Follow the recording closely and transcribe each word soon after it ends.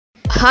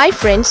Hi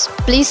friends,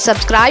 please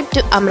subscribe to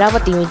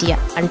Amaravathi Media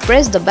and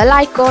press the bell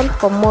icon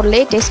for more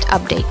latest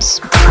updates.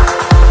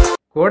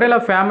 Kodela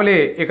family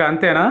ఇక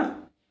అంతేనా?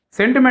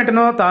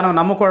 సెంటిమెంట్ను తాను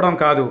నమ్ముకోవడం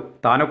కాదు,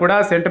 తాను కూడా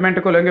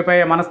సెంటిమెంట్కు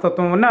లొంగిపోయే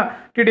మనస్తత్వం ఉన్న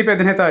టీడీపీ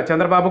అధినేత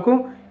చంద్రబాబుకు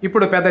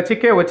ఇప్పుడు పెద్ద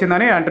చిక్కే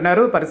వచ్చిందని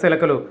అంటున్నారు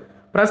పరిశీలకులు.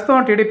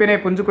 ప్రస్తుతం టీడీపీని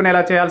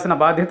పుంజుకునేలా చేయాల్సిన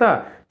బాధ్యత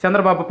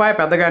చంద్రబాబుపై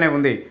పెద్దగానే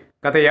ఉంది.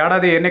 గత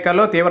ఏడాది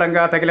ఎన్నికల్లో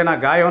తీవ్రంగా తగిలిన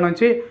గాయం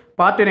నుంచి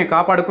పార్టీని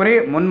కాపాడుకుని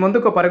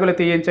మున్ముందుకు పరుగులు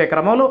తీయించే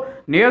క్రమంలో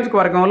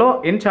నియోజకవర్గంలో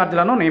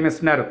ఇన్ఛార్జీలను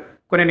నియమిస్తున్నారు.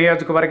 కొన్ని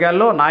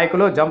నియోజకవర్గాల్లో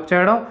నాయకులు జంప్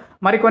చేయడం,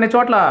 మరికొన్ని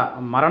చోట్ల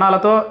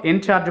మరణాలతో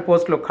ఇన్ఛార్జ్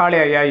పోస్టులు ఖాళీ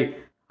అయ్యాయి.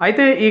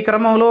 అయితే ఈ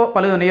క్రమంలో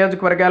పలు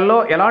నియోజకవర్గాల్లో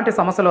ఎలాంటి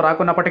సమస్యలు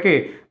రాకున్నప్పటికీ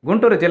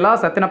గుంటూరు జిల్లా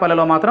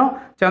సత్తెనపల్లిలో మాత్రం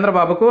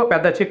చంద్రబాబుకు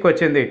పెద్ద చిక్కు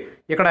వచ్చింది.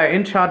 ఇక్కడ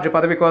ఇన్ఛార్జ్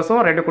పదవి కోసం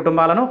 2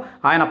 కుటుంబాలను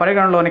ఆయన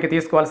పరిగణలోనికి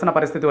తీసుకోవాల్సిన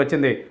పరిస్థితి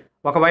వచ్చింది.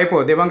 ఒకవైపు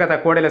దివంగత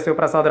కోడెల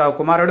శివప్రసాదరావు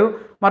కుమారుడు,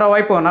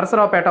 మరోవైపు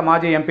నరసరావుపేట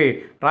మాజీ ఎంపీ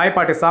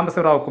రాయపాటి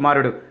సాంబశివరావు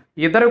కుమారుడు.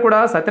 ఇద్దరు కూడా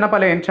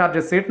సత్తెనపల్లి ఇన్ఛార్జ్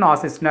సీట్ను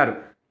ఆశిస్తున్నారు.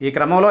 ఈ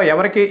క్రమంలో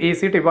ఎవరికి ఈ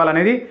సీటు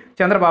ఇవ్వాలనేది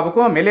చంద్రబాబుకు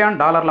 $1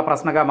 మిలియన్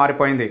ప్రశ్నగా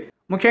మారిపోయింది.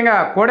 ముఖ్యంగా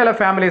కోడెల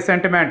ఫ్యామిలీ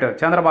సెంటిమెంట్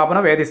చంద్రబాబును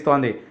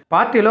వేధిస్తోంది.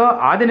 పార్టీలో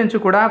ఆది నుంచి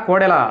కూడా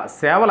కోడెల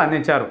సేవలు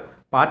అందించారు.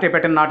 పార్టీ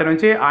పెట్టిన నాటి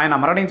నుంచి ఆయన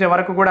మరణించే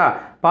వరకు కూడా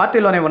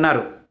పార్టీలోనే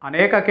ఉన్నారు.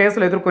 అనేక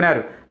కేసులు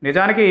ఎదుర్కొన్నారు.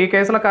 నిజానికి ఈ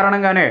కేసుల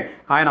కారణంగానే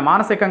ఆయన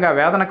మానసికంగా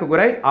వేదనకు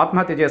గురై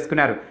ఆత్మహత్య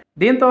చేసుకున్నారు.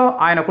 దీంతో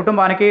ఆయన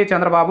కుటుంబానికి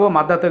చంద్రబాబు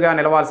మద్దతుగా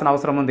నిలవాల్సిన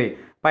అవసరం ఉంది.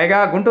 పైగా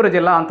గుంటూరు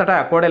జిల్లా అంతటా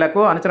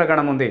కోడెలకు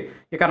అనుచరగణం ఉంది.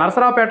 ఇక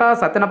నరసరావుపేట,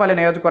 సత్తెనపల్లి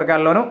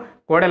నియోజకవర్గాల్లోనూ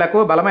కోడెలకు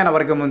బలమైన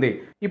వర్గం ఉంది.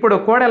 ఇప్పుడు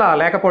కోడెల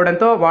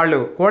లేకపోవడంతో వాళ్ళు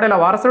కోడెల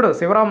వారసుడు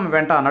శివరాం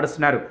వెంట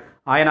నడుస్తున్నారు.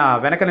 ఆయన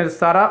వెనక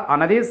నిలుస్తారా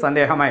అన్నది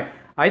సందేహమే.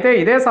 అయితే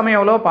ఇదే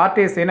సమయంలో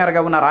పార్టీ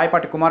సీనియర్గా ఉన్న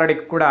రాయపాటి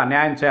కుమారుడికి కూడా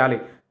న్యాయం చేయాలి.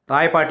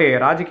 రాయపాటి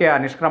రాజకీయ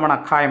నిష్క్రమణ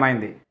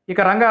ఖాయమైంది. ఇక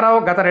రంగారావు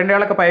గత 2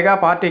 ఏళ్లకు పైగా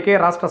పార్టీకి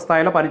రాష్ట్ర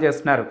స్థాయిలో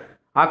పనిచేస్తున్నారు.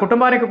 ఆ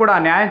కుటుంబానికి కూడా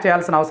న్యాయం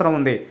చేయాల్సిన అవసరం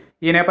ఉంది.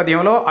 ఈ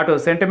నేపథ్యంలో అటు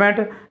సెంటిమెంట్,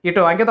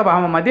 ఇటు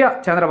అంకితభావం మధ్య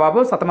చంద్రబాబు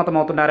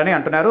సతమతమవుతున్నారని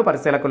అంటున్నారు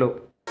పరిశీలకులు.